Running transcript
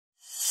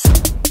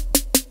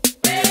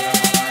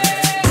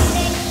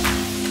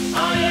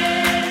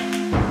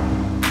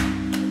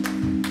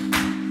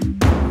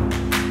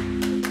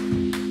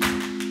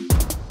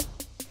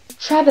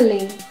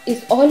Traveling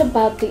is all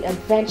about the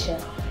adventure,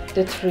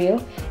 the thrill,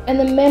 and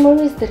the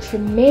memories that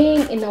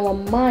remain in our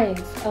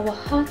minds, our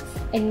hearts,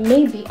 and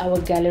maybe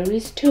our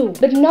galleries too.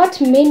 But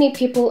not many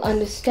people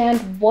understand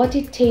what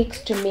it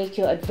takes to make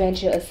your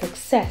adventure a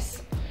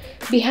success.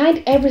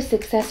 Behind every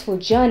successful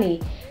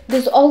journey,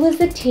 there's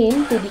always a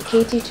team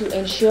dedicated to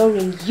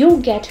ensuring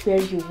you get where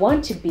you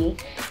want to be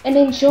and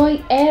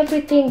enjoy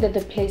everything that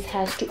the place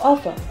has to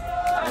offer.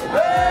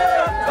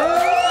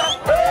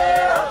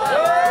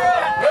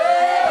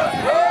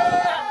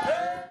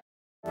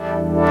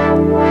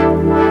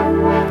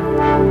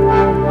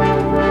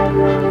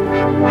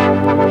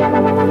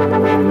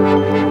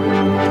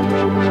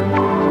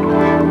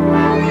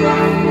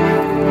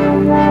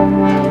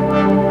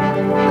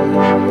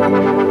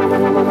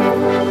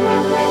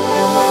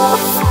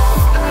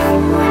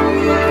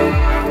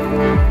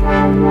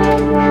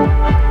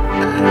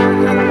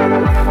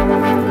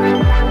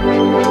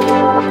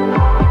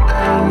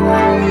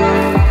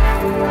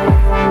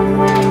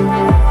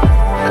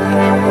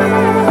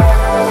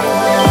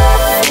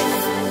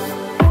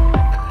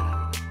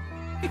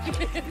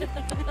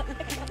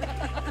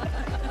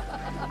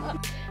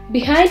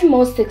 Behind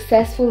most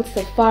successful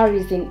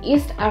safaris in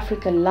East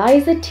Africa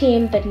lies a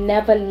team that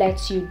never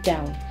lets you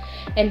down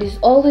and is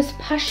always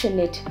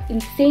passionate in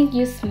seeing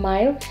you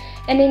smile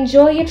and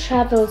enjoy your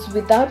travels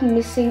without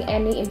missing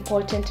any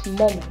important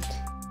moment.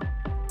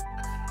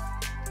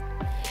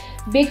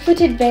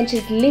 Bigfoot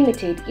Adventures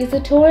Limited is a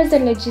tours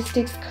and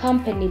logistics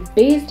company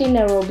based in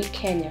Nairobi,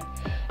 Kenya.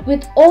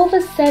 With over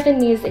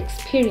 7 years'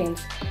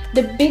 experience,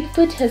 the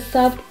Bigfoot has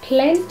served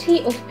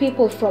plenty of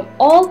people from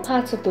all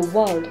parts of the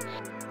world.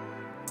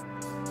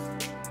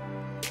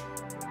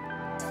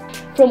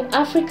 From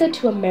Africa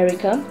to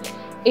America,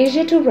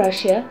 Asia to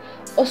Russia,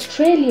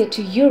 Australia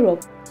to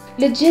Europe,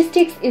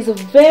 logistics is a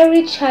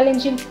very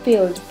challenging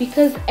field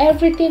because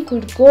everything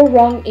could go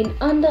wrong in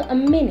under a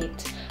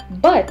minute.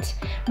 But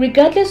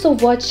regardless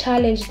of what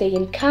challenge they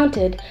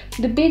encountered,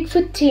 the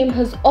Bigfoot team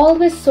has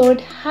always soared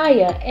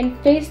higher and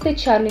faced the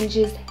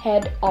challenges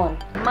head on.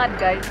 Mud,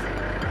 guys,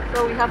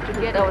 so we have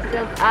to get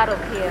ourselves out of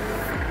here.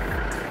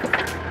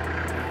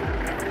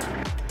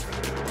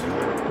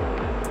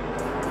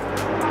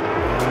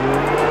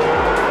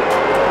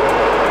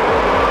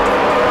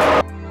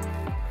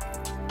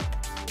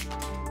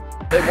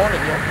 Good morning,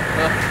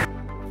 yeah.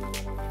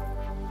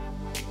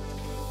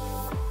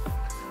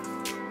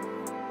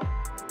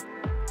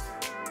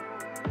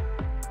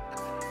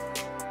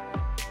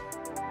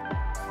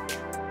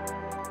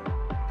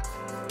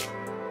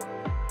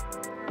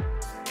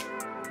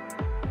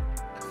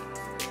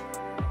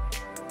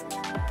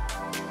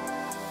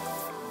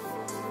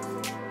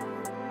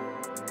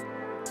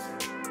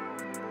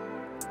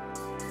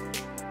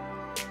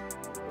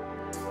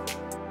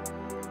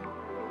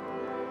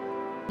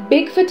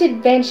 Bigfoot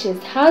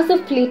Adventures has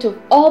a fleet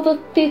of over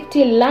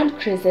 50 land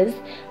cruisers,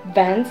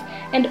 vans,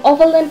 and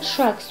overland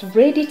trucks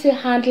ready to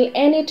handle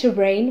any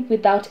terrain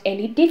without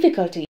any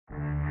difficulty.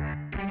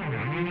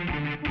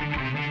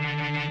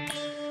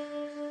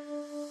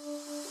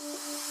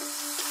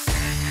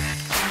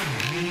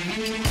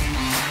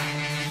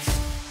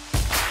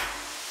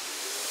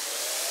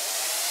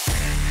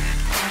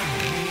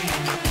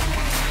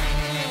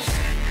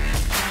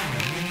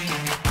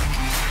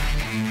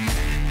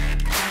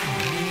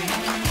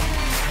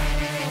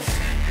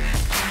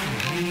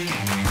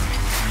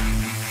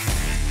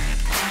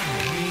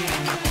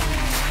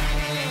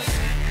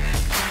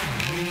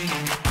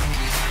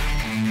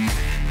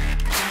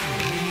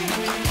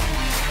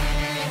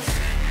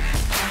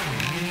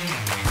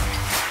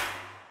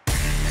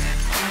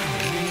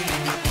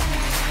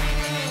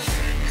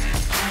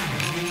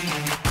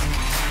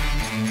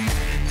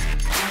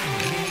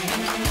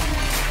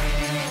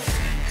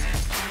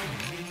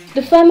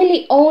 The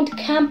family-owned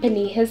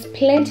company has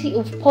plenty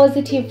of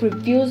positive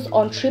reviews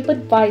on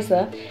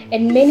TripAdvisor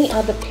and many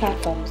other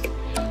platforms.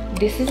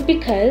 This is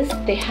because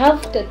they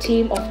have a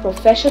team of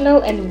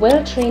professional and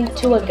well-trained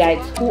tour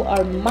guides who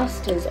are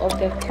masters of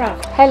their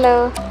craft.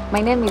 Hello,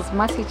 my name is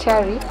Masi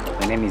Chari.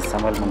 My name is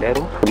Samuel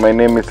Munderu. My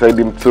name is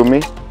Saidi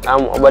Mtsumi.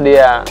 I'm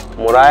Obadia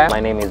Muraya.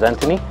 My name is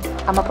Anthony.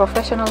 I'm a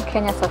professional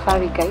Kenya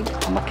safari guide.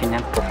 I'm a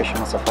Kenyan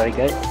professional safari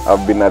guide.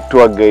 I've been a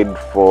tour guide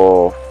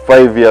for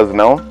 5 years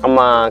now. I'm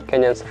a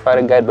Kenyan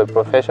safari guide by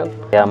profession.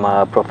 I'm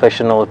a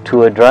professional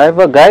tour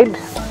driver guide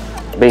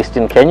based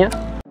in Kenya.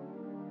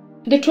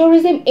 The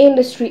tourism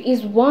industry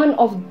is one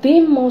of the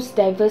most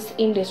diverse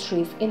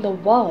industries in the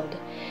world,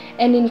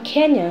 and in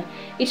Kenya,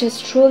 it has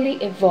truly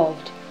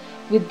evolved.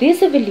 With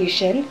this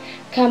evolution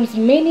comes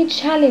many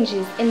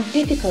challenges and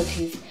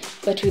difficulties,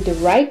 but with the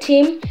right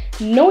team,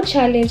 no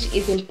challenge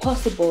is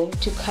impossible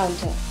to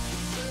counter.